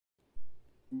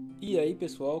E aí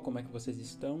pessoal, como é que vocês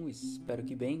estão? Espero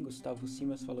que bem, Gustavo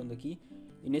Simas falando aqui.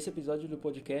 E nesse episódio do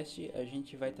podcast a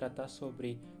gente vai tratar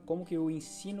sobre como que o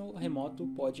ensino remoto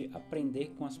pode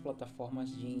aprender com as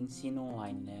plataformas de ensino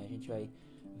online, né? A gente vai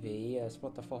ver aí as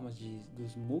plataformas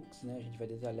dos MOOCs, né? A gente vai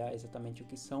detalhar exatamente o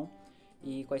que são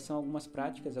e quais são algumas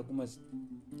práticas, algumas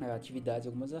atividades,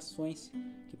 algumas ações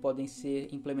que podem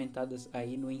ser implementadas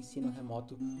aí no ensino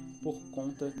remoto por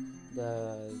conta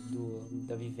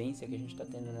da vivência que a gente está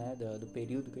tendo, né, do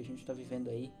período que a gente está vivendo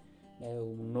aí, né,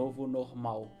 o novo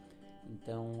normal.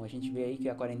 Então a gente vê aí que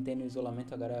a quarentena e o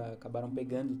isolamento agora acabaram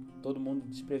pegando todo mundo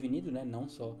desprevenido, né, não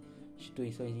só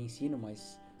instituições de ensino,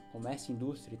 mas comércio,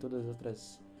 indústria e todas as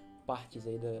outras partes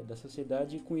aí da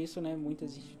sociedade, e com isso, né,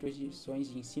 muitas instituições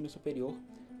de ensino superior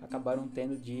acabaram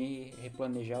tendo de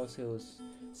replanejar os seus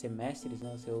semestres,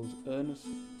 né, os seus anos,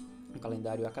 um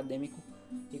calendário acadêmico,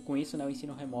 e com isso, né, o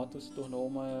ensino remoto se tornou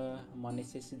uma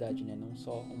necessidade, né, não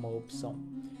só uma opção.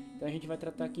 Então a gente vai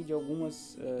tratar aqui de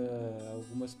algumas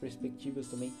perspectivas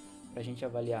também para a gente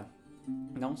avaliar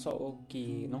não só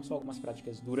algumas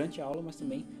práticas durante a aula, mas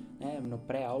também, né, no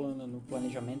pré-aula, no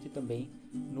planejamento e também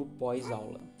no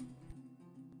pós-aula.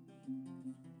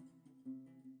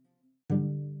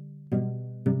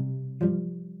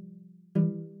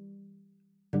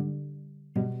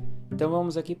 Então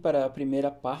vamos aqui para a primeira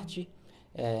parte,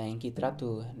 em que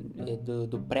trato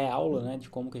do pré-aula, né, de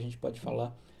como que a gente pode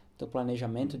falar do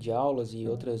planejamento de aulas e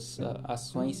outras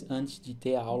ações antes de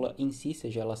ter a aula em si,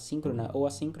 seja ela síncrona ou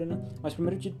assíncrona. Mas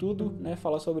primeiro de tudo, né,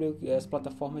 falar sobre as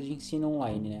plataformas de ensino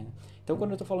online, né? Então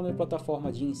quando eu estou falando de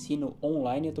plataforma de ensino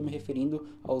online, eu estou me referindo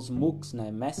aos MOOCs, né,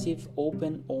 Massive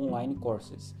Open Online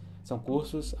Courses. São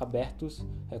cursos abertos,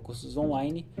 cursos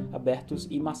online, abertos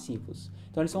e massivos.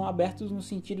 Então eles são abertos no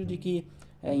sentido de que,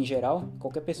 em geral,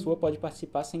 qualquer pessoa pode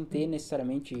participar sem ter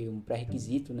necessariamente um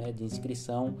pré-requisito, né, de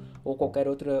inscrição ou qualquer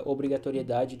outra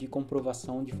obrigatoriedade de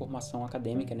comprovação de formação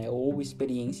acadêmica, né, ou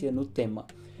experiência no tema.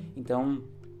 Então,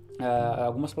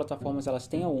 algumas plataformas elas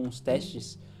têm alguns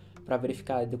testes para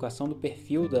verificar a educação do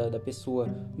perfil da pessoa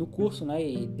no curso, né,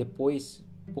 e depois,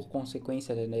 por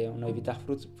consequência, né, não evitar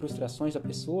frustrações da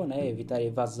pessoa, né, evitar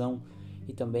evasão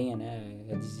e também, né,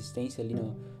 a desistência ali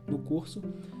no curso.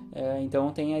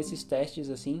 Então tem esses testes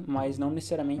assim, mas não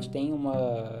necessariamente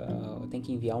tem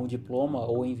que enviar um diploma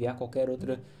ou enviar qualquer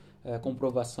outra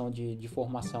comprovação de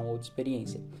formação ou de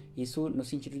experiência. Isso no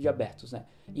sentido de abertos, né?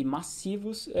 E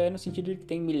massivos no sentido de que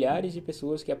tem milhares de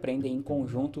pessoas que aprendem em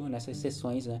conjunto nessas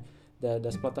sessões, né,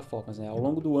 das plataformas, né? Ao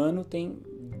longo do ano tem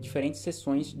diferentes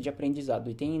sessões de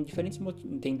aprendizado e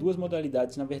tem duas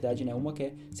modalidades, na verdade, né? Uma que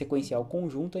é sequencial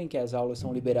conjunta, em que as aulas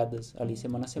são liberadas ali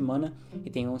semana a semana e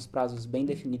tem uns prazos bem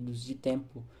definidos de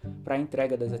tempo para a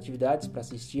entrega das atividades, para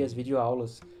assistir às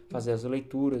videoaulas, fazer as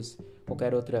leituras,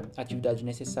 qualquer outra atividade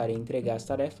necessária e entregar as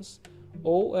tarefas.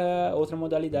 Ou outra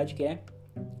modalidade que é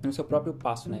no seu próprio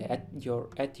passo, né?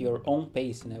 At your own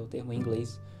pace, né? O termo em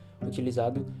inglês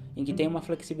utilizado, em que tem uma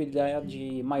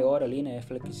flexibilidade maior ali, né?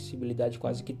 Flexibilidade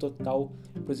quase que total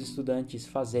para os estudantes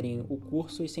fazerem o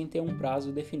curso e sem ter um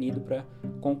prazo definido para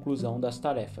conclusão das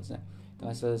tarefas, né?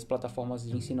 Então essas plataformas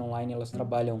de ensino online elas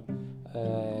trabalham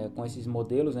com esses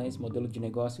modelos, né? Esse modelo de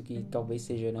negócio que talvez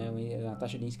seja, né, a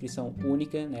taxa de inscrição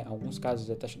única, né? Em alguns casos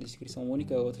é taxa de inscrição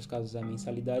única, em outros casos é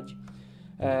mensalidade.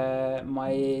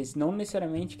 Mas não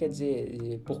necessariamente quer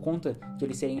dizer, por conta de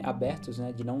eles serem abertos,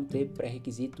 né, de não ter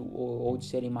pré-requisito ou de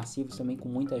serem massivos também com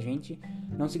muita gente,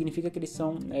 não significa que eles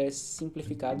são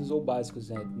simplificados ou básicos,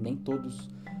 né? Nem todos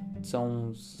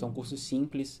são cursos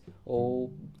simples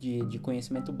ou de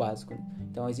conhecimento básico.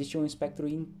 Então existe um espectro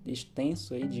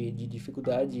extenso aí de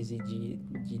dificuldades e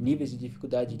de níveis de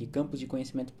dificuldade, de campos de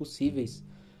conhecimento possíveis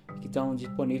que estão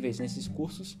disponíveis nesses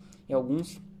cursos, e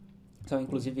alguns são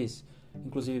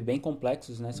inclusive bem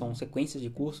complexos, né? São sequências de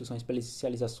cursos, são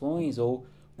especializações ou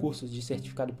cursos de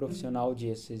certificado profissional de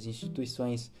essas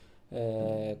instituições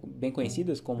bem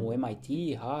conhecidas como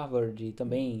MIT, Harvard, e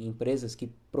também empresas que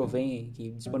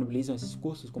disponibilizam esses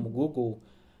cursos como Google,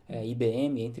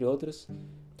 IBM, entre outras.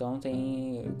 Então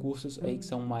tem cursos aí que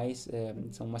são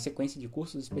uma sequência de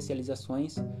cursos,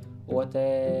 especializações ou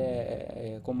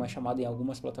até como é chamado em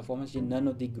algumas plataformas de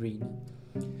nano degree,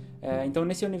 né? Então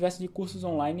nesse universo de cursos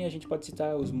online a gente pode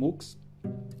citar os MOOCs,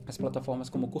 as plataformas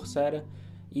como Coursera,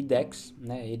 edX,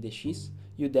 né, edX,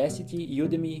 Udacity,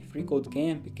 Udemy, Free Code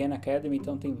Camp, Khan Academy.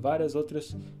 Então tem várias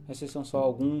outras, esses são só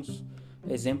alguns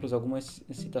exemplos, algumas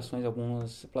citações,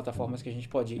 algumas plataformas que a gente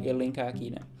pode elencar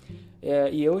aqui, né?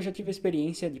 E eu já tive a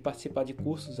experiência de participar de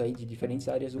cursos aí de diferentes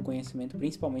áreas do conhecimento,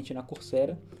 principalmente na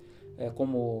Coursera,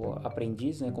 como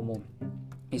aprendiz, né, como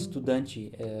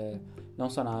estudante, não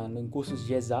só em cursos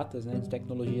de exatas, né, de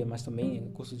tecnologia, mas também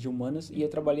cursos de humanas, e eu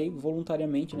trabalhei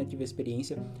voluntariamente, né, tive a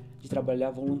experiência de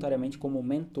trabalhar voluntariamente como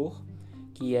mentor,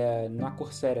 que é na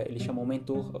Coursera, eles chamam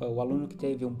mentor o aluno que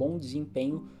teve um bom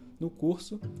desempenho no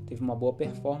curso, teve uma boa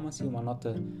performance, uma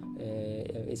nota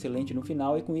excelente no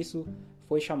final, e com isso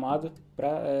foi chamado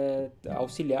para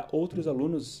auxiliar outros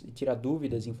alunos, tirar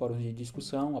dúvidas em fóruns de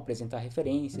discussão, apresentar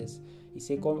referências, e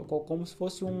ser como se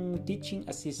fosse um teaching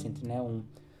assistant, né,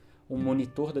 um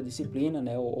monitor da disciplina,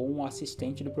 né, ou um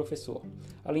assistente do professor.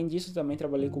 Além disso, também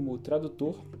trabalhei como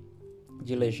tradutor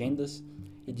de legendas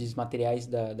e de materiais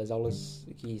das aulas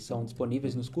que são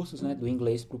disponíveis nos cursos, né, do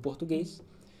inglês para o português,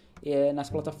 nas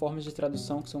plataformas de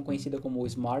tradução que são conhecidas como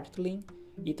Smartly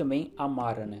e também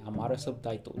Amara, né, Amara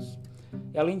Subtitles.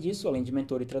 E além disso, além de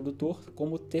mentor e tradutor,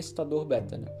 como testador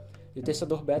beta, né? E o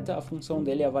testador beta, a função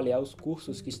dele é avaliar os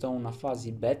cursos que estão na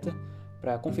fase beta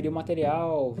para conferir o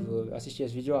material, assistir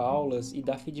as videoaulas e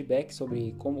dar feedback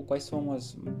sobre quais são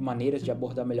as maneiras de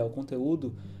abordar melhor o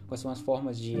conteúdo, quais são as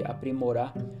formas de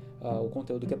aprimorar o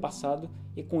conteúdo que é passado,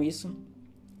 e com isso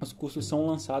os cursos são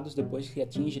lançados depois que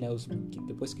atinge, né,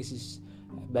 depois que esses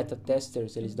beta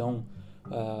testers eles dão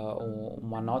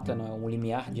uma nota, né, um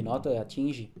limiar de nota,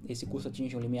 esse curso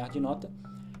atinge um limiar de nota,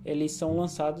 eles são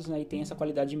lançados, né, e tem essa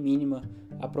qualidade mínima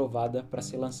aprovada para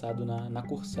ser lançado na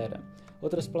Coursera.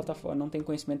 Outras plataformas, não tenho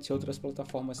conhecimento se outras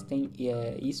plataformas têm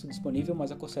isso disponível,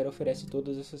 mas a Coursera oferece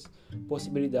todas essas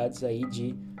possibilidades aí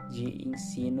de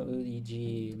ensino e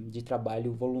de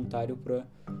trabalho voluntário para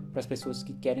as pessoas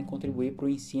que querem contribuir para o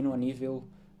ensino a nível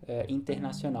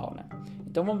internacional, né?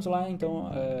 Então vamos lá,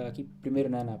 aqui primeiro,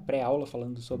 né, na pré-aula,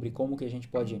 falando sobre como que a gente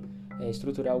pode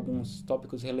estruturar alguns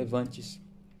tópicos relevantes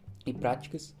e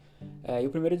práticas. E o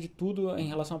primeiro de tudo, em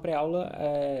relação à pré-aula,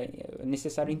 é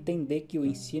necessário entender que o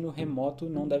ensino remoto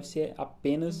não deve ser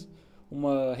apenas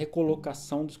uma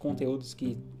recolocação dos conteúdos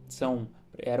que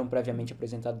eram previamente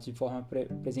apresentados de forma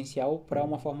presencial para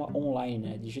uma forma online,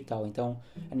 né, digital. Então,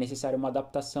 é necessário uma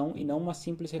adaptação e não uma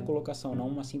simples recolocação, não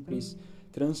uma simples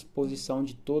transposição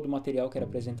de todo o material que era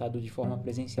apresentado de forma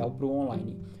presencial para o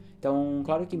online. Então,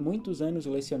 claro que muitos anos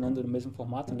lecionando no mesmo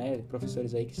formato, né,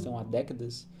 professores aí que estão há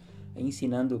décadas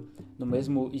ensinando no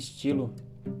mesmo estilo,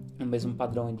 no mesmo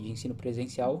padrão de ensino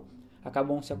presencial,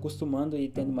 acabam se acostumando e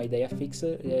tendo uma ideia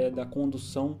fixa da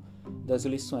condução das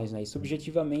lições, né? E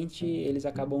subjetivamente eles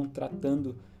acabam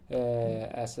tratando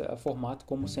esse formato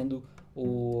como sendo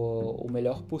o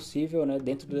melhor possível, né,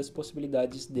 dentro das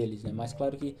possibilidades deles, né? Mas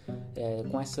claro que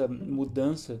com essa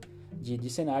mudança de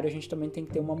cenário, a gente também tem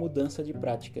que ter uma mudança de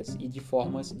práticas e de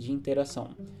formas de interação.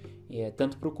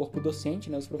 Tanto para o corpo docente,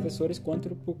 né, os professores,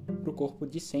 quanto para o corpo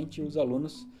discente, os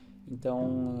alunos.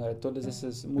 Então, todas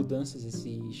essas mudanças,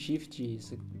 esse shift,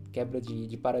 essa quebra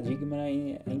de paradigma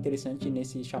é interessante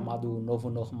nesse chamado novo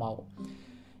normal.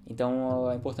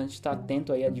 Então, é importante estar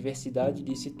atento aí à diversidade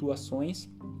de situações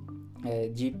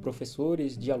de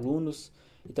professores, de alunos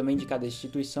e também de cada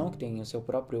instituição, que tem o seu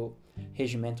próprio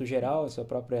regimento geral, a sua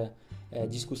própria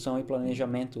discussão e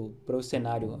planejamento para o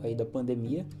cenário aí da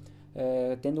pandemia,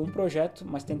 tendo um projeto,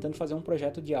 mas tentando fazer um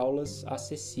projeto de aulas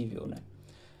acessível, né?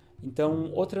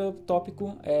 Então, outro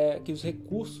tópico é que os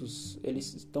recursos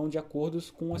eles estão de acordo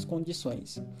com as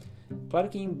condições. Claro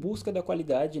que em busca da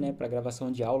qualidade, né, para a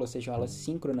gravação de aulas, sejam elas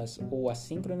síncronas ou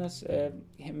assíncronas, é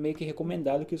meio que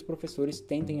recomendado que os professores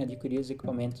tentem adquirir os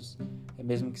equipamentos,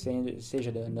 mesmo que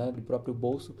seja do próprio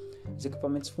bolso, os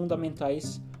equipamentos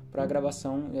fundamentais para a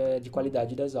gravação de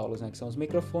qualidade das aulas, né, que são os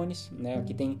microfones, né,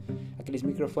 aqui tem aqueles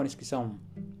microfones que são,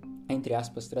 entre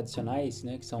aspas, tradicionais,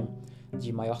 né, que são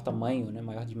de maior tamanho, né,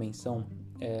 maior dimensão,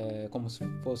 como se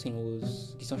fossem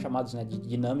os que são chamados, né, de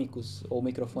dinâmicos ou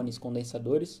microfones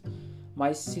condensadores,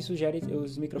 mas se sugere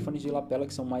os microfones de lapela,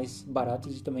 que são mais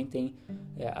baratos e também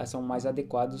são mais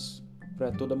adequados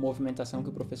para toda a movimentação que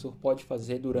o professor pode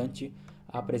fazer durante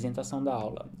a apresentação da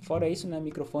aula. Fora isso, né,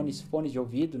 fones de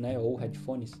ouvido, né, ou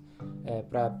headphones,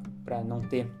 para não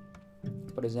ter,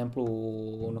 por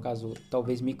exemplo, no caso,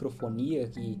 talvez microfonia,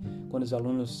 que quando os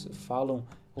alunos falam,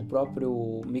 o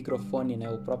próprio microfone, né,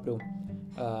 o próprio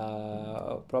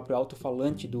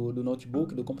alto-falante do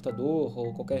notebook, do computador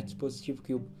ou qualquer dispositivo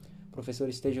que o professor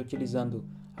esteja utilizando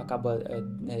acaba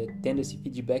tendo esse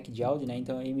feedback de áudio, né?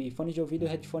 Então, fones de ouvido e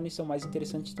headphones são mais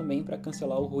interessantes também para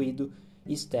cancelar o ruído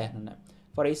externo, né?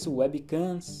 Fora isso,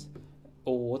 webcams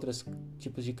ou outros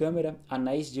tipos de câmera,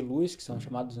 anéis de luz, que são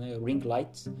chamados, né, ring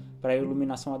lights, para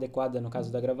iluminação adequada no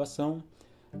caso da gravação,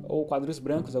 ou quadros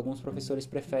brancos. Alguns professores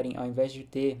preferem, ao invés de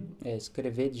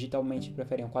escrever digitalmente,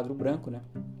 preferem um quadro branco, né?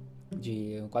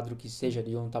 um quadro que seja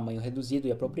de um tamanho reduzido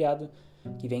e apropriado,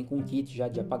 que vem com um kit já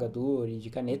de apagador e de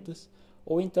canetas,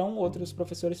 ou então outros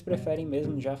professores preferem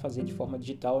mesmo já fazer de forma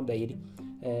digital, daí ele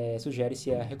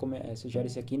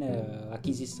sugere-se aqui, né, a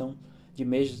aquisição de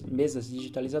mesas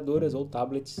digitalizadoras ou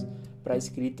tablets para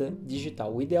escrita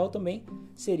digital. O ideal também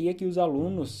seria que os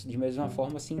alunos, de mesma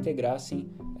forma, se integrassem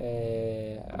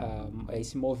a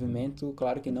esse movimento,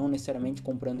 claro que não necessariamente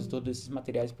comprando todos esses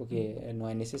materiais, porque não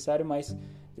é necessário, mas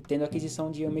tendo a aquisição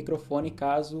de um microfone,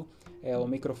 caso o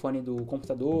microfone do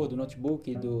computador, do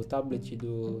notebook, do tablet,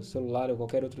 do celular ou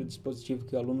qualquer outro dispositivo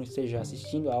que o aluno esteja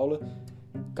assistindo a aula,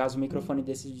 caso o microfone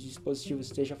desse dispositivo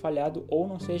esteja falhado ou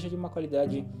não seja de uma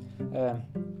qualidade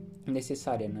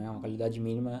necessária, né? Uma qualidade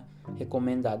mínima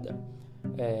recomendada.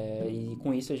 E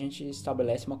com isso a gente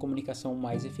estabelece uma comunicação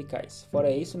mais eficaz.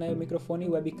 Fora isso, né, o microfone e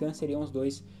o webcam seriam os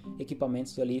dois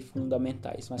equipamentos ali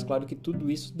fundamentais. Mas claro que tudo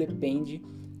isso depende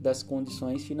das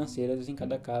condições financeiras em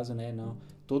cada caso, né? Não,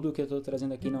 tudo o que eu estou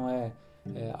trazendo aqui não é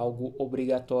algo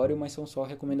obrigatório, mas são só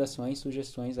recomendações,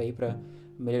 sugestões aí para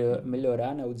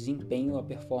melhorar, né, o desempenho, a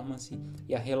performance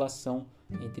e a relação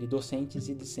entre docentes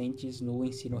e discentes no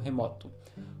ensino remoto.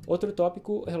 Outro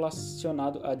tópico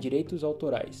relacionado a direitos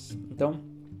autorais. Então,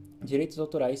 direitos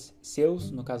autorais seus,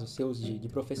 no caso seus de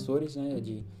professores, né,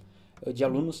 de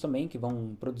alunos também que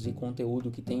vão produzir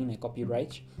conteúdo que tem, né,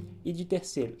 copyright, e de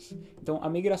terceiros. Então, a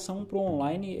migração para o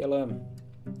online, ela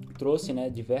trouxe,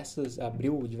 né,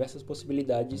 abriu diversas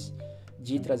possibilidades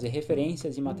de trazer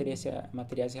referências e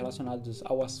materiais relacionados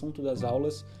ao assunto das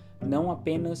aulas, não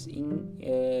apenas em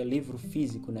livro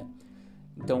físico, né?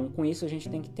 Então, com isso, a gente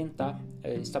tem que tentar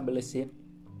estabelecer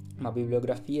uma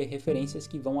bibliografia e referências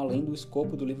que vão além do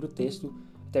escopo do livro-texto,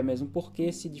 até mesmo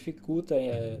porque se dificulta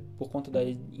por conta da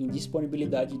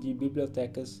indisponibilidade de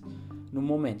bibliotecas no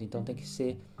momento. Então, tem que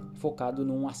ser focado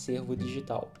num acervo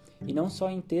digital. E não só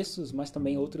em textos, mas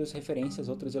também outras referências,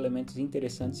 outros elementos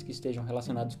interessantes que estejam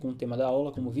relacionados com o tema da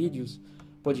aula, como vídeos,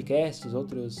 podcasts,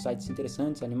 outros sites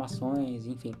interessantes, animações,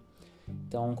 enfim.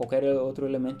 Então, qualquer outro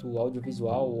elemento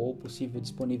audiovisual ou possível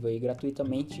disponível aí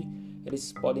gratuitamente,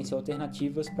 eles podem ser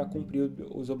alternativas para cumprir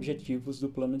os objetivos do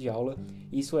plano de aula.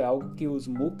 Isso é algo que os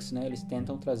MOOCs, né, eles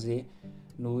tentam trazer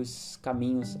nos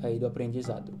caminhos aí do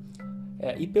aprendizado.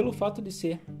 E pelo fato de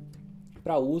ser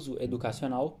para uso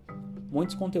educacional,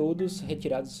 muitos conteúdos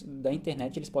retirados da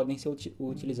internet eles podem ser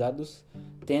utilizados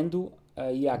tendo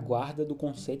aí a guarda do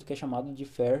conceito que é chamado de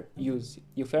fair use.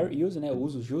 E o fair use, né, o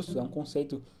uso justo, é um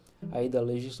conceito aí da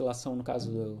legislação, no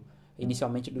caso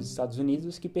inicialmente dos Estados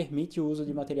Unidos, que permite o uso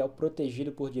de material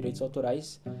protegido por direitos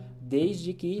autorais,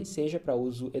 desde que seja para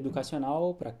uso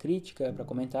educacional, para crítica, para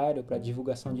comentário, para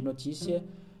divulgação de notícia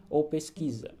ou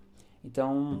pesquisa.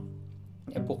 Então,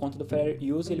 por conta do fair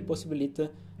use, ele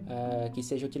possibilita que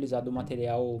seja utilizado o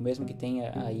material, mesmo que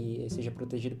seja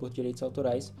protegido por direitos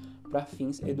autorais, para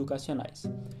fins educacionais.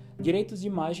 Direitos de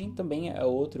imagem também é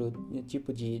outro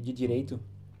tipo de direito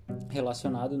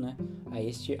relacionado, né, a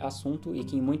este assunto e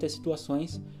que em muitas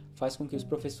situações faz com que os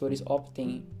professores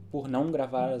optem por não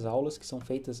gravar as aulas que são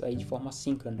feitas aí de forma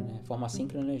síncrona, né? Forma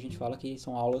síncrona a gente fala que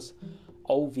são aulas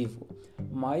ao vivo,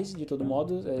 mas de todo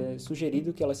modo é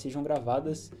sugerido que elas sejam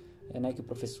gravadas, né, que o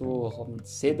professor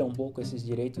ceda um pouco esses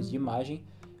direitos de imagem,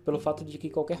 pelo fato de que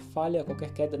qualquer falha,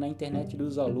 qualquer queda na internet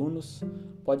dos alunos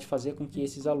pode fazer com que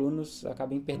esses alunos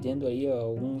acabem perdendo aí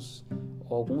alguns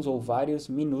ou vários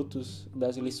minutos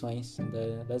das lições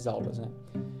das aulas, né?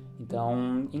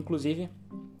 Então, inclusive,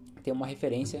 tem uma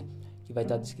referência que vai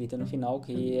estar descrita no final,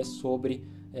 que é sobre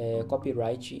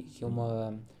copyright, que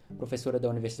uma professora da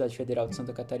Universidade Federal de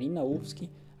Santa Catarina, UFSC,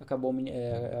 acabou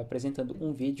apresentando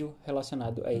um vídeo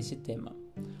relacionado a esse tema.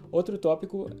 Outro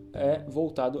tópico é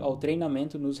voltado ao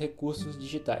treinamento nos recursos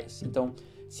digitais. Então,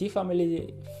 se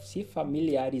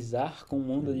familiarizar com o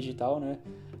mundo digital, né,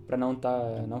 para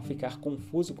não ficar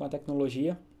confuso com a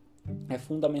tecnologia, é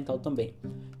fundamental também.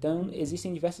 Então,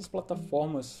 existem diversas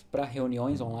plataformas para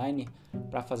reuniões online,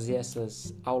 para fazer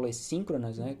essas aulas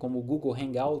síncronas, né, como o Google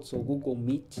Hangouts ou Google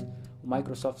Meet, o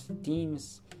Microsoft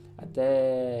Teams,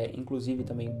 até inclusive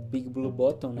também Big Blue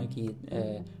Button, né, que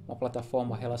é uma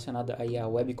plataforma relacionada aí à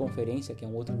webconferência, que é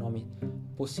um outro nome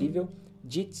possível,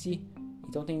 Jitsi.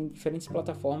 Então tem diferentes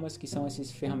plataformas que são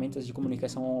essas ferramentas de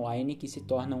comunicação online que se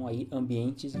tornam aí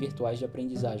ambientes virtuais de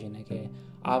aprendizagem, né, que é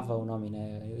AVA o nome,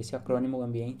 né, esse acrônimo,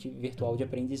 Ambiente Virtual de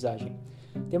Aprendizagem.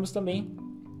 Temos também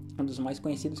um dos mais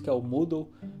conhecidos, que é o Moodle,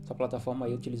 essa plataforma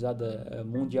aí utilizada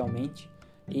mundialmente,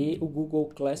 e o Google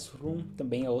Classroom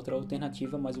também é outra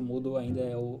alternativa, mas o Moodle ainda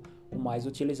é o mais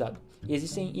utilizado. E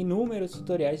existem inúmeros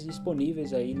tutoriais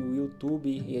disponíveis aí no YouTube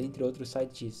e entre outros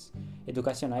sites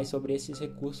educacionais sobre esses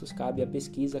recursos. Cabe a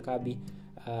pesquisa, cabe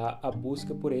a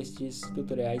busca por estes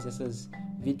tutoriais, essas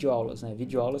videoaulas, né?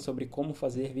 Videoaulas sobre como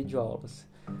fazer videoaulas.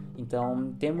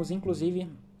 Então, temos inclusive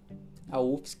a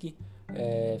UFSC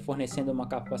fornecendo uma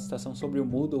capacitação sobre o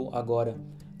Moodle agora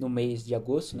no mês de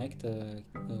agosto, né? Que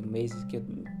no mês que eu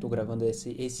estou gravando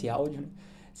esse áudio, né?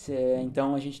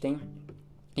 Então, a gente tem...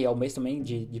 E é o mês também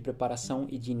de preparação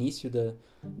e de início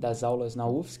das aulas na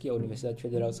UFSC, a Universidade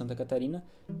Federal de Santa Catarina,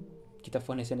 que está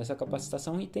fornecendo essa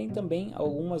capacitação, e tem também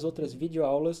algumas outras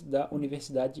videoaulas da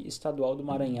Universidade Estadual do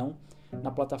Maranhão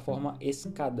na plataforma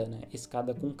Escada, né?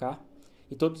 Escada com K.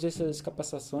 E todas essas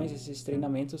capacitações, esses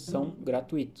treinamentos são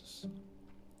gratuitos.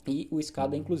 E o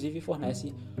Escada, inclusive,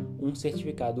 fornece um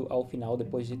certificado ao final,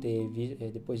 depois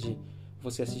de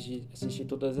você assistir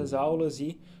todas as aulas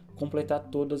e completar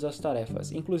todas as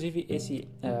tarefas. Inclusive,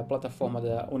 a plataforma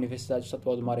da Universidade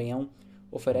Estadual do Maranhão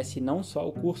oferece não só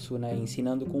o curso, né,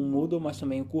 ensinando com o Moodle, mas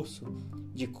também o curso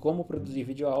de como produzir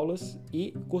videoaulas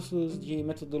e cursos de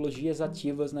metodologias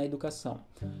ativas na educação.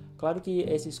 Claro que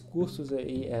esses cursos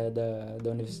aí,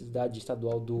 da Universidade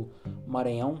Estadual do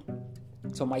Maranhão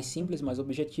são mais simples, mais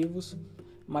objetivos,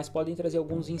 mas podem trazer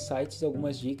alguns insights,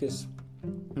 algumas dicas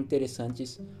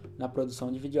interessantes na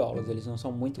produção de videoaulas. Eles não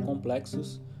são muito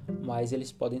complexos, mas eles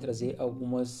podem trazer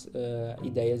algumas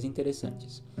ideias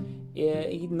interessantes.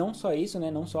 E não só isso, né?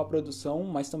 Não só a produção,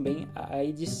 mas também a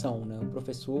edição, né? O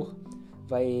professor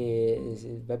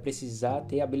vai precisar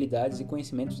ter habilidades e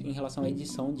conhecimentos em relação à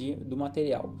edição do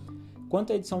material.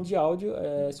 Quanto à edição de áudio,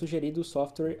 é sugerido o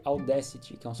software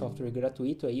Udacity, que é um software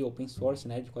gratuito, aí, open source,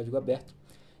 né? De código aberto,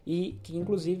 e que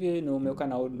inclusive no meu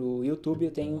canal do YouTube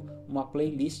eu tenho uma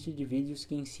playlist de vídeos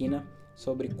que ensina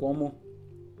sobre como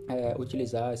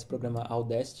utilizar esse programa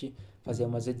Udacity, fazer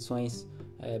umas edições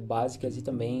básicas e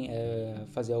também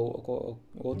fazer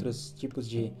outros tipos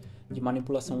de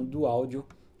manipulação do áudio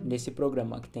nesse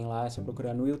programa, que tem lá, é só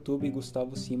procurar no YouTube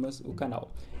Gustavo Simas, o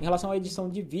canal. Em relação à edição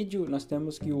de vídeo, nós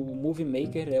temos que o Movie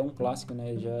Maker é um clássico,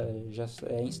 né? Já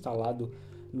é instalado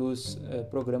nos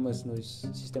programas, nos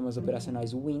sistemas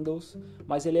operacionais Windows,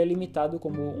 mas ele é limitado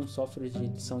como um software de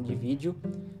edição de vídeo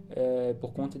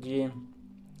por conta de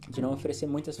não oferecer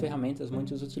muitas ferramentas,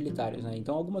 muitos utilitários, né?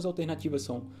 Então, algumas alternativas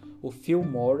são o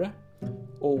Filmora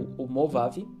ou o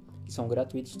Movavi, que são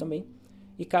gratuitos também.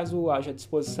 E caso haja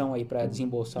disposição aí para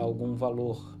desembolsar algum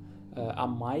valor a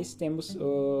mais, temos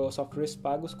softwares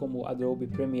pagos como o Adobe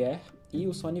Premiere e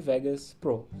o Sony Vegas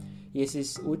Pro. E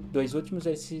esses dois últimos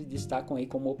eles se destacam aí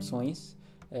como opções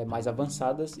mais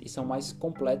avançadas e são mais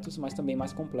completos, mas também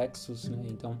mais complexos, né?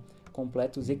 Então,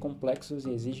 completos e complexos,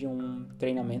 e exigem um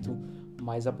treinamento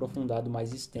mais aprofundado,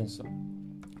 mais extenso.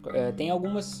 Tem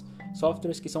algumas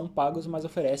softwares que são pagos, mas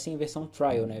oferecem versão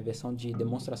trial, né? Versão de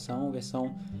demonstração,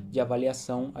 versão de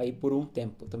avaliação aí por um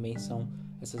tempo. Também são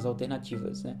essas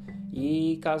alternativas, né?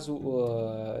 E caso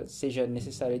seja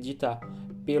necessário editar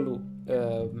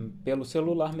pelo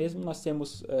celular mesmo, nós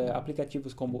temos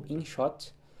aplicativos como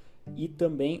InShot e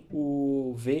também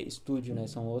o VStudio, né?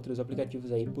 São outros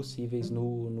aplicativos aí possíveis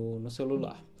no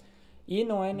celular. E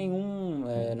não é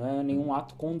nenhum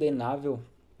ato condenável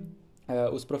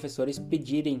os professores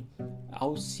pedirem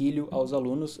auxílio aos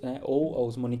alunos, né, ou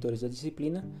aos monitores da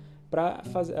disciplina para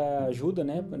fazer ajuda,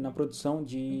 né, na produção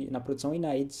e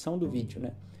na edição do vídeo,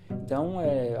 né? Então,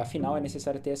 afinal, é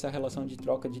necessário ter essa relação de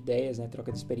troca de ideias, né,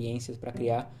 troca de experiências para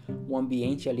criar um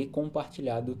ambiente ali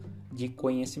compartilhado de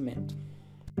conhecimento.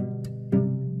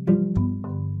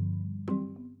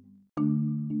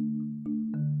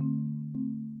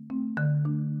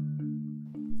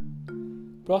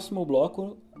 Próximo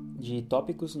bloco de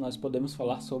tópicos, nós podemos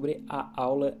falar sobre a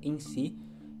aula em si.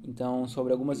 Então,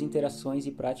 sobre algumas interações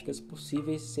e práticas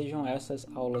possíveis, sejam essas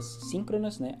aulas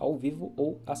síncronas, né, ao vivo,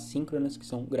 ou assíncronas, que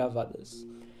são gravadas.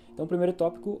 Então, o primeiro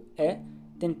tópico é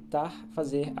tentar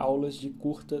fazer aulas de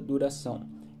curta duração.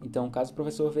 Então, caso o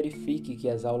professor verifique que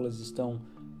as aulas estão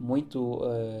muito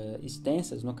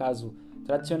extensas, no caso,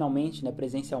 tradicionalmente, né,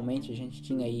 presencialmente, a gente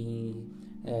tinha aí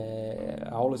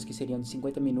aulas que seriam de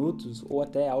 50 minutos, ou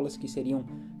até aulas que seriam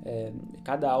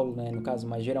cada aula, né, no caso,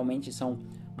 mas geralmente são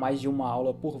mais de uma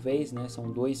aula por vez, né,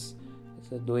 são dois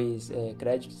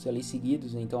créditos ali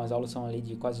seguidos, então as aulas são ali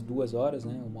de quase 2 horas,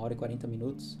 né, 1 hora e 40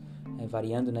 minutos,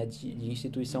 variando, né, de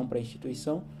instituição para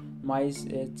instituição, mas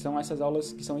são essas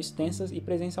aulas que são extensas, e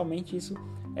presencialmente isso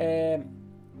é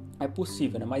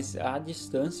possível, né, mas à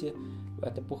distância,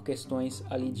 até por questões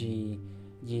ali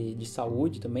de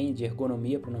saúde também, de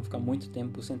ergonomia, para não ficar muito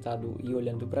tempo sentado e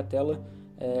olhando para a tela,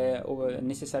 é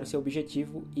necessário ser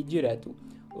objetivo e direto.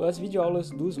 As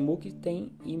videoaulas dos MOOC têm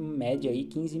em média aí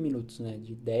 15 minutos, né,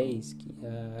 de 10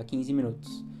 a 15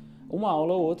 minutos. Uma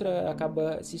aula ou outra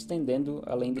acaba se estendendo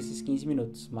além desses 15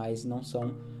 minutos, mas não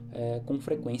são com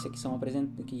frequência que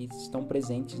estão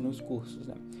presentes nos cursos,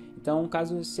 né? Então,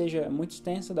 caso seja muito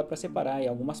extensa, dá para separar em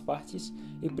algumas partes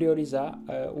e priorizar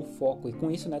o foco. E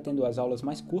com isso, né, tendo as aulas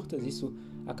mais curtas, isso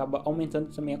acaba aumentando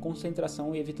também a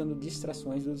concentração e evitando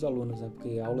distrações dos alunos, né?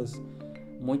 Porque aulas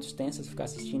muito extensas, ficar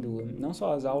assistindo não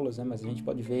só as aulas, né, mas a gente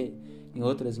pode ver em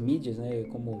outras mídias, né,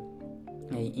 como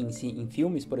em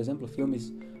filmes, por exemplo,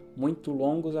 filmes muito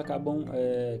longos acabam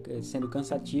sendo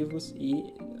cansativos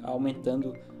e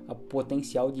aumentando o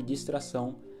potencial de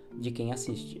distração de quem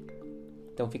assiste.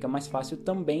 Então fica mais fácil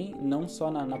também, não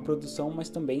só na produção, mas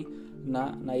também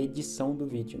na edição do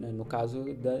vídeo, né? No caso,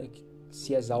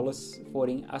 se as aulas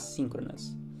forem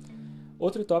assíncronas.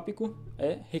 Outro tópico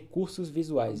é recursos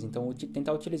visuais. Então,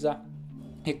 tentar utilizar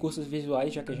recursos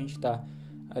visuais, já que a gente está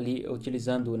ali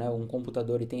utilizando, né, um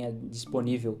computador e tenha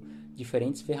disponível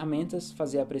diferentes ferramentas,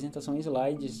 fazer apresentação em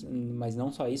slides, mas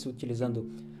não só isso, utilizando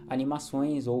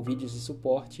animações ou vídeos de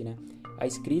suporte, né? A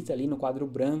escrita ali no quadro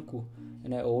branco,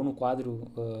 né, ou no quadro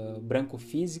branco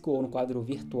físico ou no quadro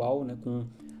virtual, né,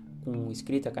 com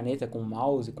escrita, caneta, com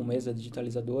mouse, com mesa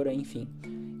digitalizadora, enfim.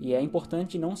 E é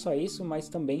importante não só isso, mas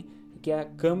também que a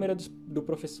câmera do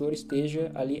professor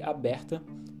esteja ali aberta,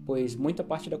 pois muita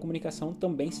parte da comunicação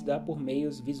também se dá por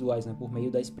meios visuais, né, por meio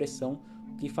da expressão,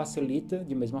 o que facilita,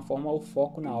 de mesma forma, o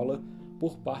foco na aula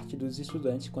por parte dos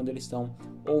estudantes, quando eles estão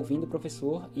ouvindo o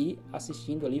professor e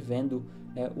assistindo ali, vendo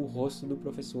o rosto do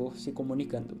professor se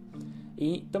comunicando.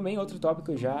 E também outro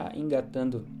tópico já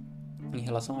engatando em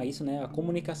relação a isso, né, a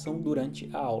comunicação durante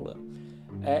a aula.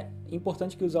 É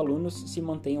importante que os alunos se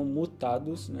mantenham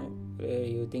mutados, né?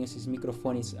 Eu tenho esses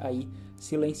microfones aí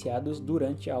silenciados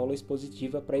durante a aula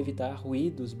expositiva para evitar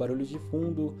ruídos, barulhos de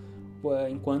fundo,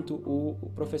 enquanto o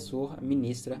professor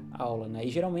ministra a aula, né? E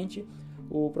geralmente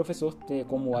o professor,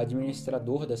 como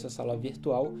administrador dessa sala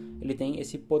virtual, ele tem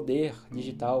esse poder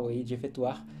digital aí de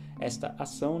efetuar esta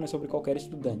ação, né, sobre qualquer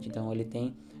estudante. Então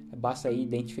basta aí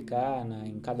identificar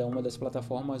em cada uma das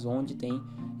plataformas onde tem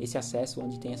esse acesso,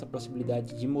 onde tem essa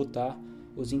possibilidade de mutar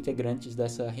os integrantes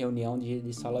dessa reunião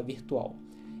de sala virtual.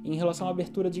 Em relação à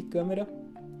abertura de câmera,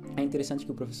 é interessante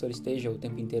que o professor esteja o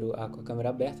tempo inteiro com a câmera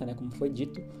aberta, né, como foi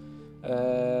dito,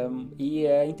 e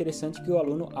é interessante que o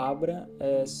aluno abra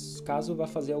caso vá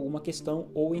fazer alguma questão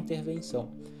ou intervenção,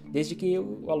 desde que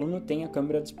o aluno tenha a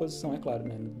câmera à disposição, é claro,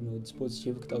 né, no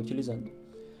dispositivo que está utilizando.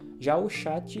 Já o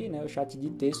chat, né, o chat de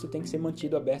texto tem que ser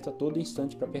mantido aberto a todo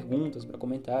instante para perguntas, para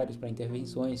comentários, para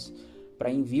intervenções,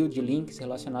 para envio de links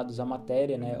relacionados à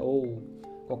matéria, né, ou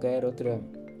qualquer outra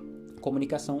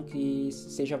comunicação que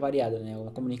seja variada, né,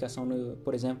 uma comunicação,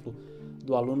 por exemplo,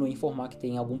 do aluno informar que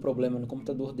tem algum problema no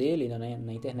computador dele, né,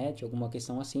 na internet, alguma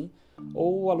questão assim,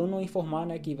 ou o aluno informar,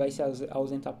 né, que vai se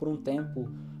ausentar por um tempo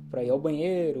para ir ao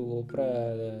banheiro ou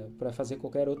para fazer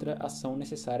qualquer outra ação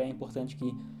necessária. É importante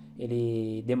que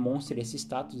ele demonstre esse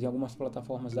status. Em algumas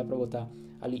plataformas dá para botar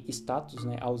ali status,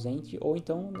 né, ausente, ou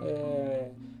então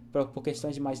por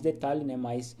questões de mais detalhe, né,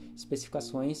 mais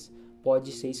especificações,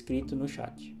 pode ser escrito no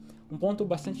chat. Um ponto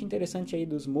bastante interessante aí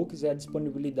dos MOOCs é a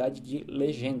disponibilidade de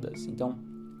legendas. Então,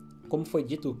 como foi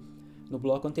dito no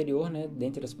bloco anterior, né,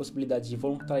 dentre as possibilidades de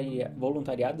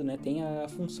voluntariado, né, tem a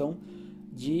função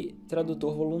de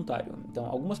tradutor voluntário. Então,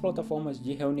 algumas plataformas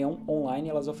de reunião online,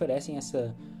 elas oferecem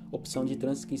essa opção de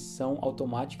transcrição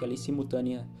automática ali,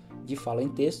 simultânea de fala em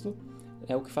texto,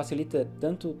 o que facilita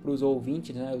tanto para os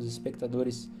ouvintes, né, os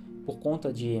espectadores, por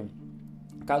conta de,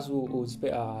 caso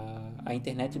a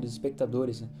internet dos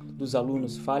espectadores, né, dos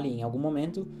alunos falhe em algum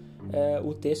momento,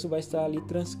 o texto vai estar ali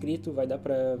transcrito, vai dar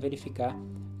para verificar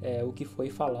o que foi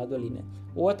falado ali, né?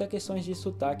 Ou até questões de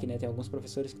sotaque, né? Tem alguns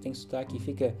professores que têm sotaque e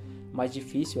fica mais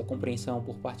difícil a compreensão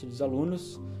por parte dos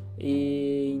alunos,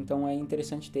 e então é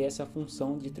interessante ter essa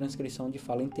função de transcrição de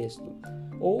fala em texto.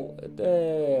 Ou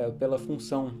pela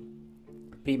função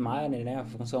primária, né? A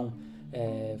função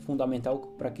fundamental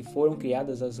para que foram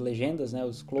criadas as legendas, né?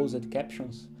 Os closed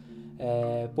captions,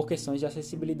 por questões de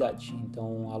acessibilidade.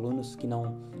 Então, alunos que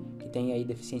têm aí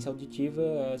deficiência auditiva,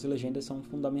 as legendas são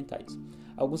fundamentais.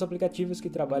 Alguns aplicativos que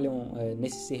trabalham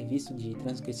nesse serviço de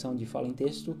transcrição de fala em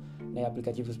texto, né,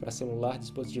 aplicativos para celular,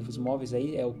 dispositivos móveis,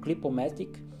 aí, é o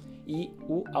Clipomatic e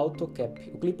o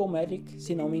AutoCap. O Clipomatic,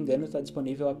 se não me engano, está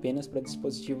disponível apenas para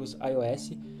dispositivos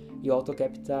iOS, e o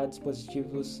AutoCap está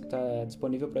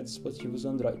disponível para dispositivos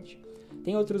Android.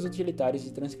 Tem outros utilitários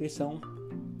de transcrição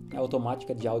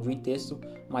automática de áudio em texto,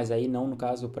 mas aí não no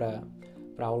caso para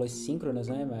para aulas síncronas,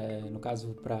 né? No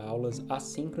caso, para aulas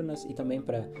assíncronas e também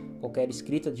para qualquer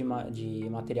escrita de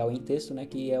material em texto, né?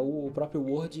 Que é o próprio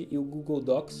Word e o Google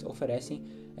Docs oferecem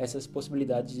essas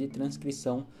possibilidades de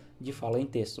transcrição de fala em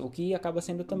texto, o que acaba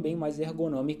sendo também mais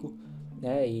ergonômico,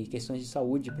 né? E questões de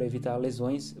saúde para evitar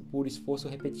lesões por esforço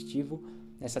repetitivo,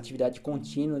 essa atividade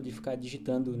contínua de ficar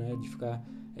digitando, né? De ficar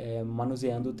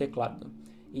manuseando o teclado.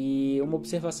 E uma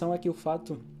observação é que o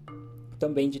fato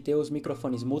também de ter os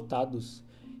microfones mutados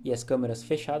e as câmeras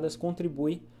fechadas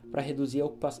contribui para reduzir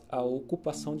a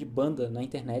ocupação de banda na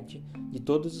internet de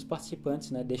todos os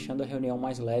participantes, né, deixando a reunião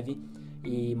mais leve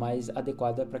e mais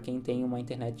adequada para quem tem uma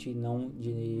internet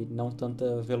de não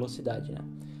tanta velocidade, né.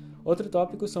 Outro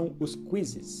tópico são os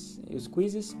quizzes. Os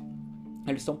quizzes,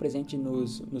 eles estão presentes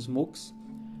nos MOOCs,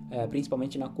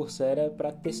 principalmente na Coursera,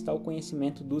 para testar o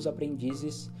conhecimento dos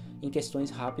aprendizes em questões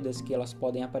rápidas que elas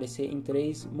podem aparecer em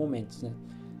 3 momentos, né?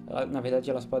 Na verdade,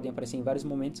 elas podem aparecer em vários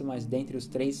momentos, mas dentre os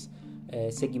 3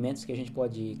 segmentos que a gente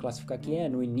pode classificar aqui é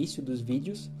no início dos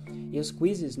vídeos. E os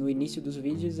quizzes no início dos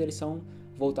vídeos, eles são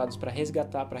voltados para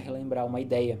resgatar, para relembrar uma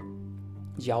ideia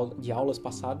de aulas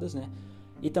passadas, né?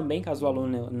 E também, caso o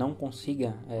aluno não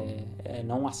consiga,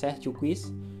 não acerte o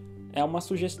quiz, é uma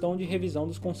sugestão de revisão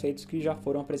dos conceitos que já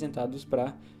foram apresentados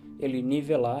para ele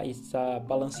nivelar e estar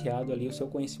balanceado ali o seu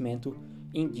conhecimento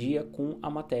em dia com a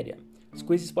matéria. Os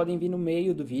quizzes podem vir no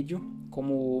meio do vídeo,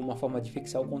 como uma forma de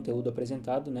fixar o conteúdo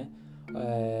apresentado, né?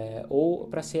 Ou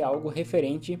para ser algo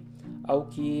referente ao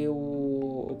que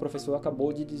o professor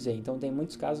acabou de dizer. Então, tem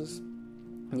muitos casos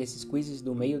nesses quizzes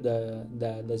do meio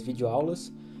das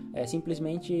videoaulas,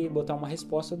 simplesmente botar uma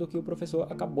resposta do que o professor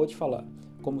acabou de falar,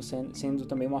 como sendo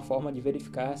também uma forma de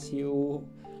verificar se o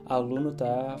aluno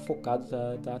está focado,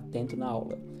 está atento na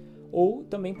aula. Ou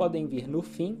também podem vir no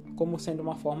fim, como sendo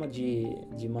uma forma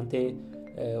de manter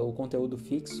o conteúdo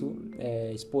fixo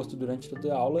exposto durante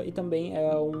toda a aula, e também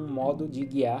é um modo de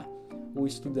guiar o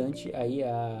estudante aí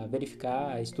a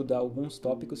verificar, a estudar alguns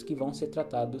tópicos que vão ser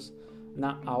tratados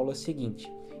na aula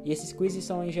seguinte. E esses quizzes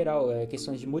são, em geral,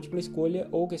 questões de múltipla escolha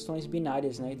ou questões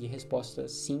binárias, né, de resposta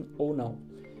sim ou não.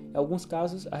 Em alguns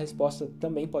casos, a resposta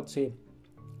também pode ser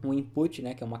um input,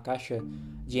 né, que é uma caixa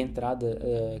de entrada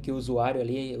que o usuário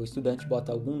ali, o estudante,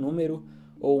 bota algum número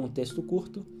ou um texto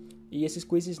curto, e esses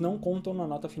quizzes não contam na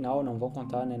nota final, não vão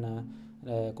contar, né,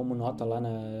 como nota lá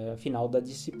na final da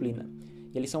disciplina.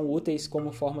 Eles são úteis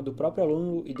como forma do próprio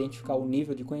aluno identificar o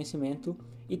nível de conhecimento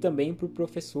e também para o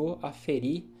professor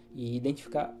aferir e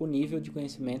identificar o nível de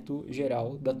conhecimento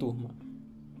geral da turma.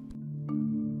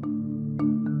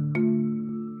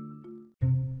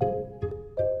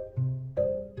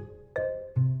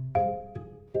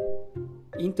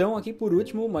 Então, aqui por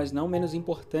último, mas não menos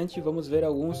importante, vamos ver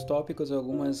alguns tópicos,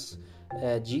 algumas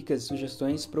dicas,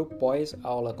 sugestões para o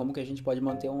pós-aula, como que a gente pode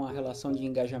manter uma relação de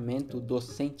engajamento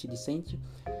docente-discente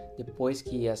depois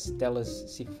que as telas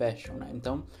se fecham, né?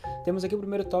 Então, temos aqui o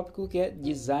primeiro tópico, que é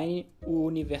design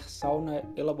universal na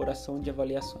elaboração de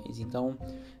avaliações. Então,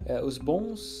 os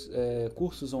bons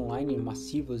cursos online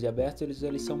massivos e abertos,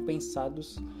 eles são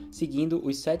pensados seguindo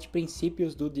os 7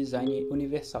 princípios do design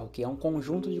universal, que é um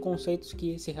conjunto de conceitos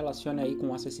que se relaciona aí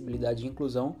com acessibilidade e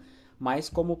inclusão, mas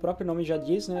como o próprio nome já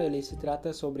diz, né, ele se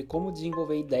trata sobre como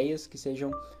desenvolver ideias que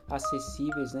sejam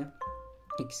acessíveis, né,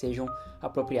 e que sejam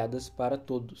apropriadas para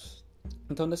todos.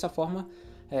 Então, dessa forma,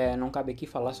 não cabe aqui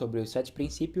falar sobre os 7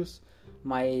 princípios,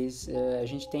 mas a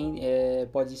gente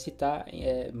pode citar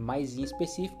mais em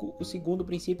específico o segundo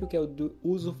princípio, que é o do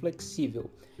uso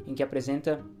flexível,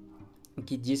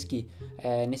 que diz que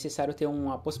é necessário ter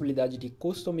uma possibilidade de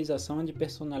customização e de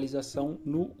personalização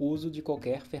no uso de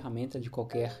qualquer ferramenta, de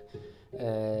qualquer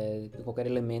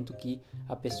elemento que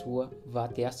a pessoa vá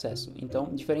ter acesso.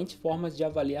 Então, diferentes formas de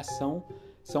avaliação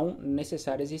são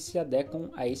necessárias e se adequam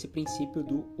a esse princípio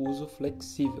do uso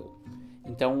flexível.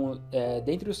 Então,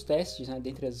 dentre os testes, né,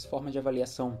 dentre as formas de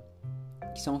avaliação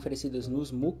que são oferecidas nos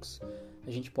MOOCs,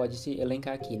 a gente pode se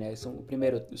elencar aqui, né? São,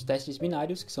 primeiro, os testes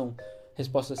binários, que são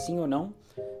respostas sim ou não.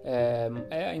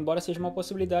 Embora seja uma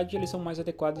possibilidade, eles são mais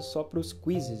adequados só para os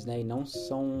quizzes, né? E não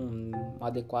são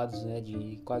adequados, né,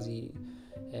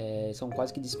 são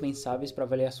quase que dispensáveis para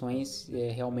avaliações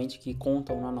realmente que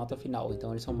contam na nota final.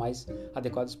 Então, eles são mais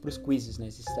adequados para os quizzes, né,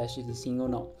 esses testes de sim ou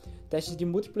não. Testes de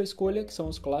múltipla escolha, que são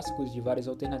os clássicos de várias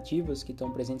alternativas que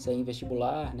estão presentes aí em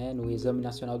vestibular, né, no Exame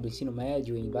Nacional do Ensino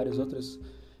Médio e em vários outros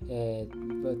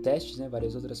testes, né,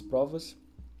 várias outras provas,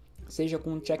 seja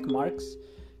com check marks,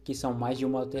 que são mais de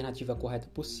uma alternativa correta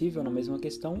possível na mesma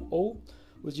questão, ou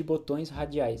os de botões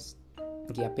radiais,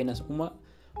 que apenas uma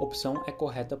opção é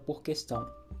correta por questão.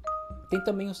 Tem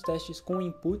também os testes com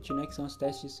input, né, que são os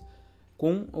testes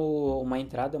com uma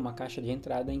entrada, uma caixa de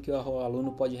entrada em que o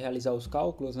aluno pode realizar os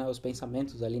cálculos, né, os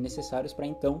pensamentos ali necessários para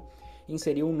então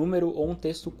inserir um número ou um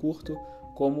texto curto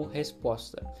como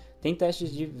resposta. Tem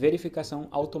testes de verificação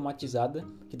automatizada,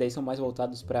 que daí são mais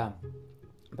voltados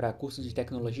para cursos de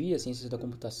tecnologia, ciências da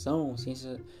computação,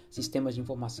 sistemas de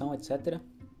informação, etc.,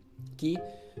 que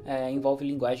envolve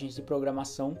linguagens de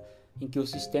programação em que o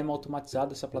sistema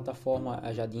automatizado, essa plataforma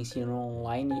já de ensino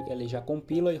online, ele já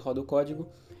compila e roda o código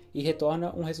e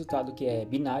retorna um resultado que é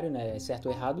binário, né, certo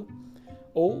ou errado,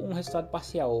 ou um resultado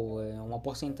parcial, uma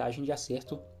porcentagem de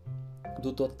acerto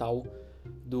do total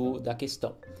da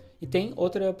questão. E tem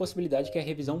outra possibilidade que é a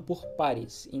revisão por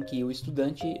pares, em que o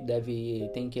estudante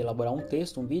tem que elaborar um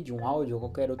texto, um vídeo, um áudio ou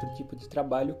qualquer outro tipo de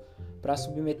trabalho para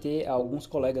submeter a alguns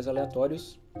colegas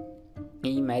aleatórios. E,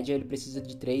 em média, ele precisa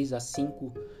de 3 a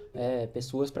 5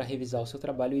 pessoas para revisar o seu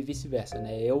trabalho e vice-versa,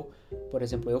 né? Por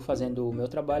exemplo, eu fazendo o meu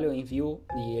trabalho, eu envio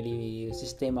e o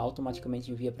sistema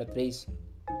automaticamente envia para 3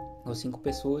 ou 5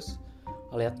 pessoas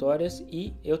aleatórias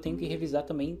e eu tenho que revisar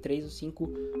também 3 ou 5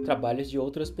 trabalhos de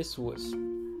outras pessoas.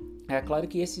 É claro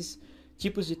que esses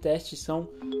tipos de testes são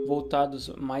voltados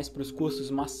mais para os cursos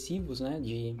massivos, né,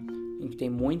 em que tem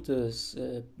muitos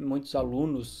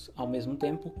alunos ao mesmo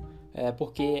tempo,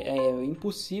 porque é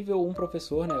impossível um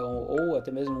professor, né, ou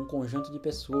até mesmo um conjunto de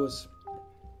pessoas,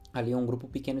 ali um grupo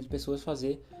pequeno de pessoas,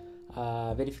 fazer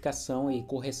a verificação e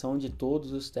correção de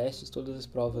todos os testes, todas as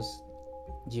provas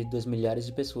das milhares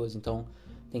de pessoas. Então,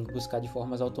 tem que buscar de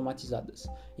formas automatizadas.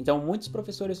 Então, muitos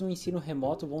professores no ensino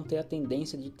remoto vão ter a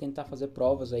tendência de tentar fazer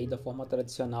provas aí da forma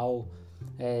tradicional,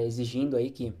 exigindo aí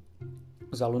que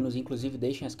os alunos, inclusive,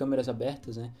 deixem as câmeras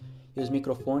abertas, né, e os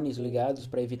microfones ligados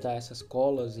para evitar essas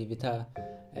colas, evitar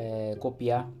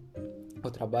copiar o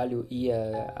trabalho e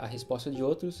a resposta de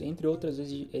outros, entre outras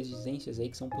exigências aí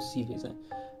que são possíveis, né?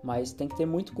 Mas tem que ter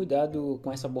muito cuidado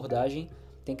com essa abordagem,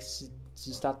 tem que se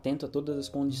estar atento a todas as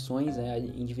condições, né,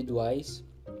 individuais,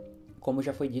 como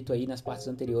já foi dito aí nas partes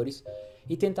anteriores,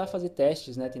 e tentar fazer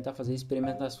testes, né, tentar fazer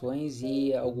experimentações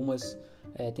e algumas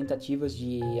tentativas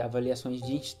de avaliações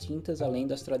distintas além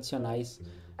das tradicionais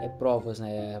provas,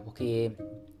 né, porque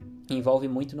envolve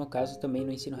muito, no caso também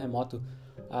no ensino remoto,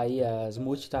 aí as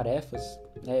multitarefas,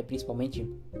 principalmente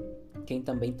quem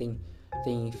também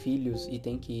tem filhos e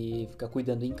tem que ficar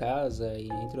cuidando em casa, e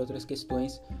entre outras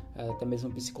questões, até mesmo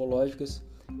psicológicas,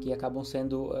 que acabam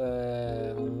sendo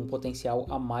um potencial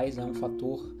a mais, né,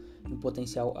 um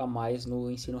potencial a mais no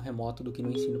ensino remoto do que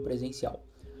no ensino presencial.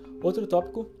 Outro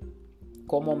tópico,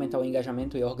 como aumentar o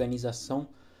engajamento e a organização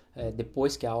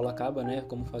depois que a aula acaba, né,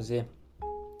 como fazer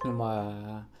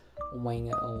uma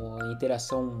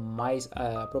interação mais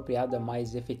apropriada,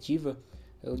 mais efetiva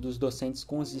dos docentes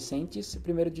com os discentes.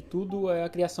 Primeiro de tudo é a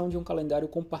criação de um calendário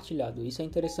compartilhado. Isso é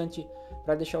interessante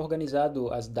para deixar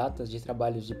organizado as datas de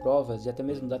trabalhos de provas e até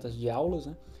mesmo datas de aulas,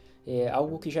 né? É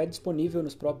algo que já é disponível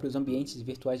nos próprios ambientes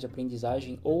virtuais de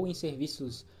aprendizagem ou em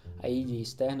serviços aí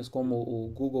externos como o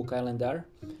Google Calendar,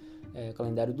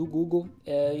 calendário do Google,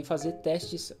 e fazer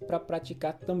testes para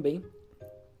praticar também,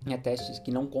 testes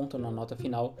que não contam na nota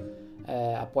final.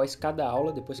 Após cada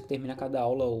aula, depois que termina cada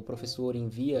aula, o professor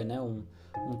envia, né, um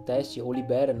teste ou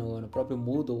libera no próprio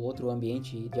Moodle ou outro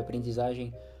ambiente de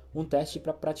aprendizagem um teste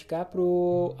para praticar, para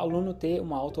o aluno ter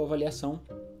uma autoavaliação,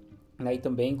 né, e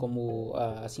também,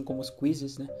 assim como os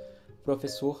quizzes, né, o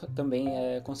professor também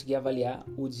conseguir avaliar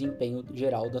o desempenho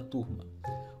geral da turma.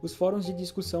 Os fóruns de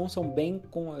discussão são bem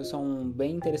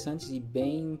interessantes e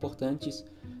bem importantes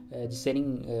de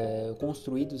serem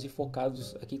construídos e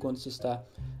focados aqui quando se está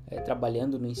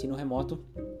trabalhando no ensino remoto,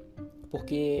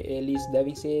 porque eles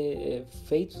devem ser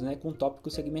feitos, né, com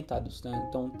tópicos segmentados, né?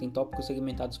 Então, tem tópicos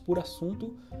segmentados por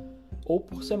assunto ou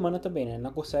por semana também, né? Na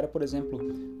Coursera, por exemplo,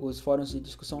 os fóruns de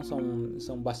discussão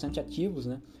são bastante ativos,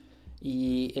 né?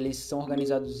 E eles são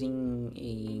organizados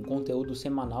em conteúdo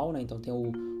semanal, né? Então, tem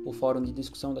o fórum de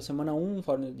discussão da semana 1, o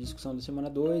fórum de discussão da semana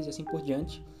 2 e assim por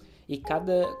diante. E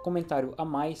cada comentário a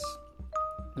mais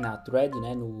na thread,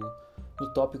 né, no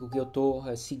tópico que eu estou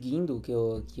seguindo, que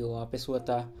a pessoa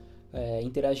está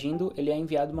interagindo, ele é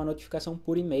enviado uma notificação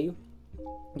por e-mail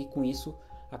e com isso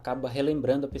acaba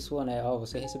relembrando a pessoa, né,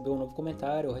 você recebeu um novo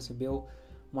comentário ou recebeu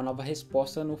uma nova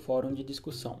resposta no fórum de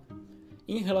discussão.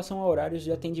 Em relação a horários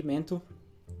de atendimento,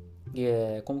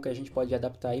 como que a gente pode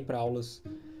adaptar aí para aulas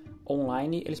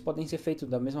online, eles podem ser feitos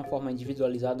da mesma forma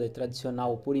individualizada e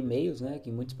tradicional por e-mails, né,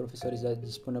 que muitos professores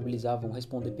disponibilizavam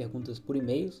responder perguntas por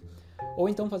e-mails, ou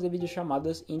então fazer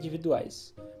videochamadas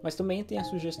individuais. Mas também tem a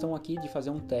sugestão aqui de fazer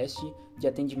um teste de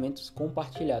atendimentos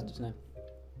compartilhados, né,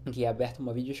 que é aberta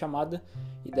uma videochamada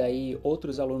e daí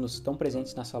outros alunos estão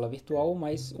presentes na sala virtual,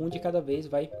 mas um de cada vez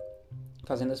vai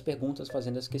fazendo as perguntas,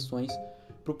 fazendo as questões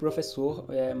para o professor,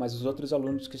 mas os outros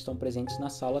alunos que estão presentes na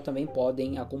sala também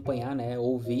podem acompanhar, né,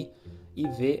 ouvir e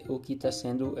ver o que está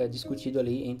sendo discutido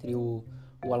ali entre o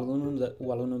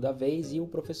aluno da vez e o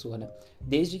professor, né?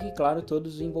 Desde que, claro,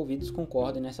 todos os envolvidos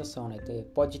concordem nessa ação, né?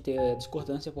 Pode ter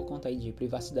discordância por conta aí de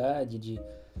privacidade,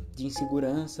 de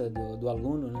insegurança do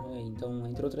aluno, né? Então,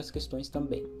 entre outras questões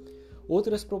também.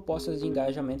 Outras propostas de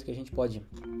engajamento que a gente pode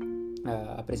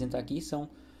apresentar aqui são,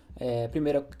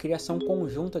 primeiro, a criação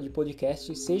conjunta de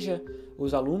podcasts, seja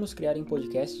os alunos criarem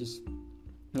podcasts,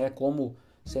 como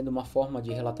sendo uma forma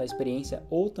de relatar a experiência,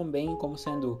 ou também como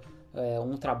sendo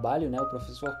um trabalho, né? O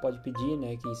professor pode pedir,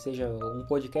 né, que seja um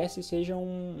podcast, seja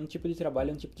um tipo de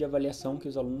trabalho, um tipo de avaliação que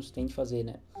os alunos têm de fazer,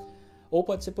 né? Ou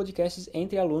pode ser podcasts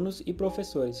entre alunos e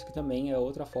professores, que também é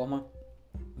outra forma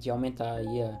de aumentar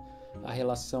aí a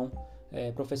relação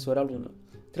professor-aluno.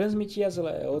 Transmitir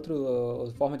outra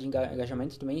forma de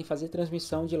engajamento também é fazer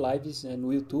transmissão de lives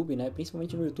no YouTube, né?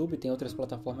 Principalmente no YouTube, tem outras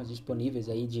plataformas disponíveis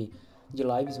aí de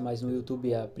lives, mas no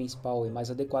YouTube a principal e mais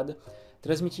adequada.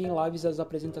 Transmitir em lives as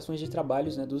apresentações de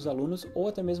trabalhos, né, dos alunos, ou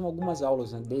até mesmo algumas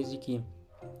aulas, né, desde que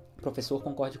o professor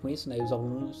concorde com isso, né, e os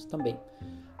alunos também.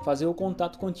 Fazer o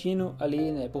contato contínuo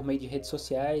ali, né, por meio de redes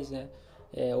sociais, né,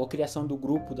 ou criação do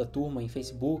grupo da turma em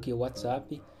Facebook,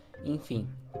 WhatsApp, enfim.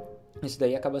 Isso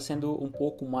daí acaba sendo um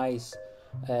pouco mais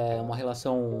uma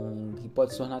relação que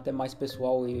pode se tornar até mais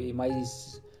pessoal e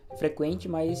mais frequente,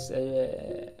 mas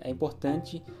é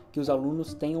importante que os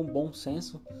alunos tenham bom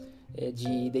senso de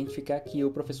identificar que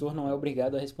o professor não é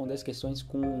obrigado a responder as questões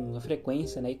com a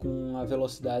frequência, né, e com a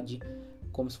velocidade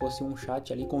como se fosse um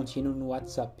chat ali contínuo no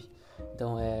WhatsApp.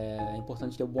 Então é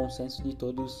importante ter o bom senso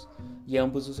de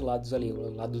ambos os lados ali,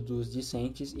 o lado dos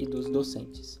discentes e dos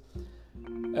docentes.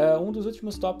 Um dos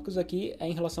últimos tópicos aqui é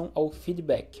em relação ao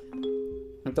feedback.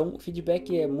 Então o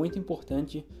feedback é muito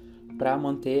importante para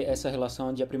manter essa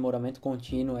relação de aprimoramento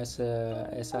contínuo,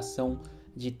 essa ação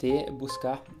de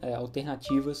buscar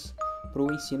alternativas para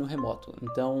o ensino remoto.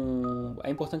 Então, é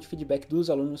importante o feedback dos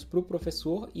alunos para o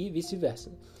professor e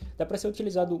vice-versa. Dá para ser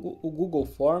utilizado o Google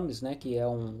Forms, né, que é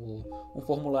um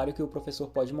formulário que o professor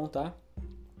pode montar,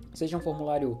 seja um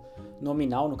formulário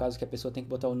nominal, no caso que a pessoa tem que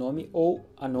botar o nome, ou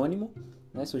anônimo,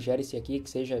 né, sugere-se aqui que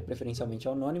seja preferencialmente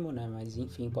anônimo, né, mas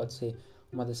enfim, pode ser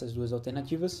uma dessas duas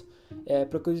alternativas,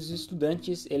 para que os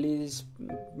estudantes eles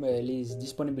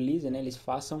disponibilizem, né, eles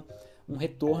façam um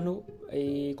retorno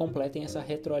e completem essa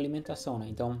retroalimentação, né?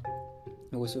 Então,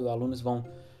 os alunos vão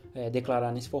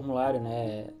declarar nesse formulário,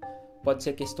 né? Pode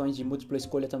ser questões de múltipla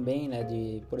escolha também, né?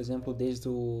 Por exemplo,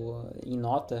 em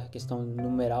nota, questão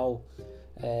numeral,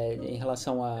 em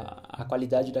relação à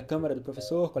qualidade da câmera do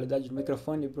professor, qualidade do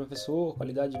microfone do professor,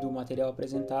 qualidade do material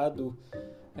apresentado,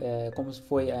 como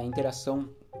foi a interação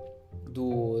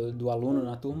do aluno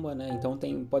na turma, né? Então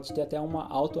pode ter até uma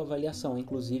autoavaliação,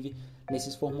 inclusive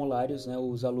nesses formulários, né,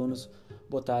 os alunos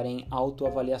botarem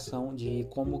autoavaliação de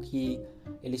como que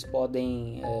eles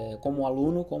podem, como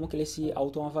aluno, como que eles se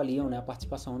autoavaliam, né, a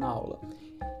participação na aula.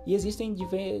 E existem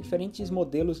diferentes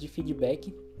modelos de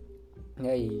feedback,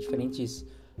 né, e diferentes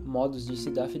modos de se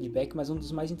dar feedback, mas um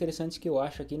dos mais interessantes que eu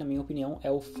acho aqui, na minha opinião,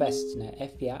 é o FAST, né,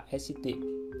 F-A-S-T.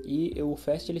 E o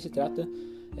FAST, ele se trata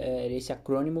esse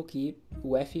acrônimo que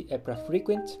o F é para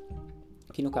frequent,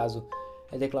 que no caso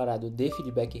é declarado dê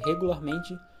feedback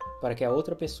regularmente para que a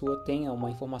outra pessoa tenha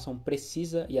uma informação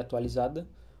precisa e atualizada,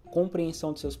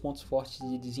 compreensão de seus pontos fortes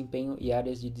de desempenho e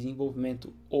áreas de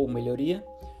desenvolvimento ou melhoria.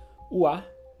 O A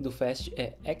do FAST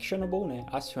é actionable, né,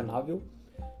 acionável,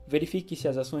 verifique se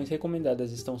as ações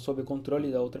recomendadas estão sob o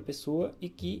controle da outra pessoa e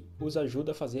que os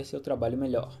ajuda a fazer seu trabalho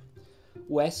melhor.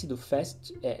 O S do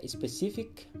FAST é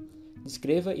specific,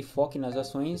 descreva e foque nas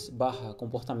ações /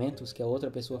 comportamentos que a outra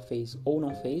pessoa fez ou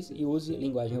não fez e use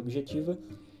linguagem objetiva.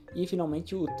 E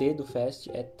finalmente o T do FAST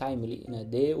é timely, né?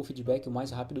 Dê o feedback o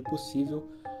mais rápido possível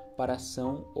para a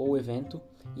ação ou evento,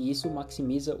 e isso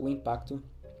maximiza o impacto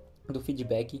do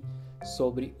feedback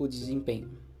sobre o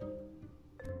desempenho.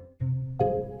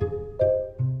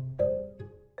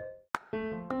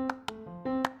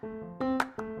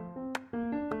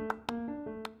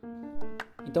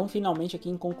 Então, finalmente, aqui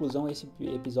em conclusão, esse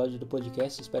episódio do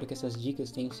podcast, espero que essas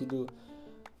dicas tenham sido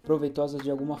proveitosas de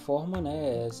alguma forma,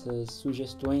 né? Essas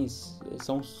sugestões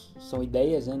são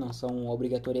ideias, né? Não são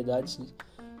obrigatoriedades,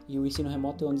 e o ensino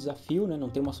remoto é um desafio, né? Não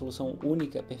tem uma solução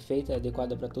única, perfeita,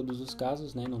 adequada para todos os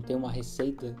casos, né? Não tem uma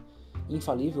receita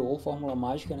infalível ou fórmula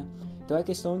mágica, né? Então é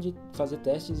questão de fazer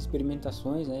testes,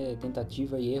 experimentações, né?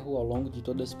 Tentativa e erro ao longo de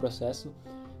todo esse processo.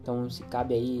 Então se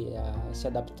cabe aí a se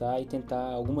adaptar e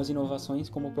tentar algumas inovações,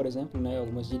 como por exemplo, né,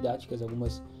 algumas didáticas,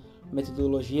 algumas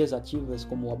metodologias ativas,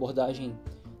 como abordagem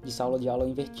de sala de aula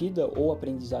invertida ou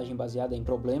aprendizagem baseada em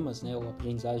problemas, né, ou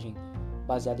aprendizagem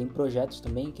baseada em projetos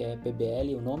também, que é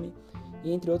PBL o nome,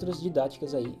 e entre outras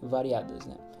didáticas aí variadas,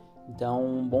 né.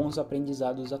 Então, bons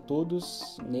aprendizados a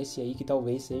todos nesse aí que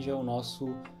talvez seja o nosso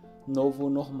novo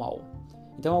normal.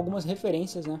 Então, algumas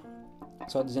referências, né,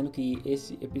 só dizendo que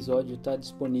esse episódio está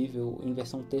disponível em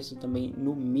versão texto também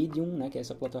no Medium, né, que é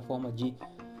essa plataforma de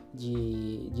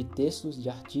textos, de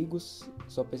artigos.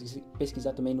 Só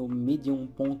pesquisar também no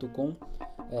medium.com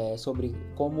sobre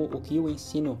o que o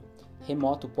ensino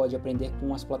remoto pode aprender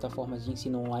com as plataformas de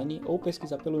ensino online, ou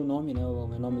pesquisar pelo nome, né, o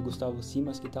meu nome é Gustavo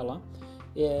Simas, que está lá.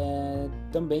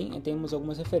 Também temos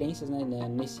algumas referências, né,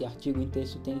 nesse artigo em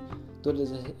texto tem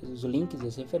todos os links e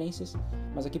as referências,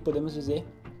 mas aqui podemos dizer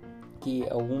que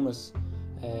algumas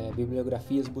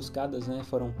bibliografias buscadas, né,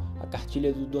 foram a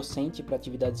cartilha do docente para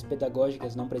atividades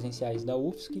pedagógicas não presenciais da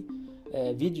UFSC,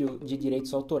 vídeo de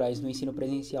direitos autorais no ensino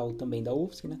presencial também da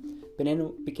UFSC, né,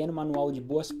 pequeno manual de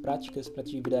boas práticas para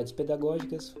atividades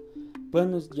pedagógicas,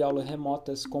 planos de aulas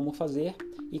remotas, como fazer,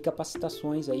 e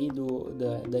capacitações aí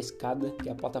da SCADA, que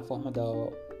é a plataforma da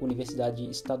Universidade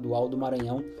Estadual do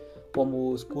Maranhão,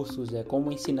 como os cursos,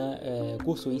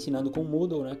 curso ensinando com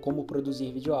Moodle, né, como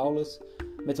produzir videoaulas,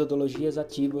 metodologias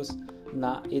ativas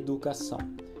na educação.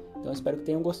 Então, espero que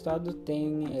tenham gostado.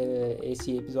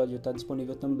 Esse episódio está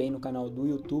disponível também no canal do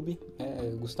YouTube,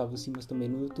 Gustavo Simas também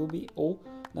no YouTube, ou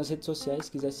nas redes sociais,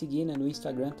 se quiser seguir, né, no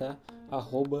Instagram, tá?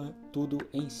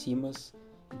 @tudoemsimas.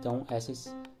 Então,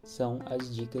 essas são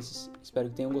as dicas. Espero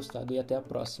que tenham gostado e até a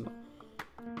próxima.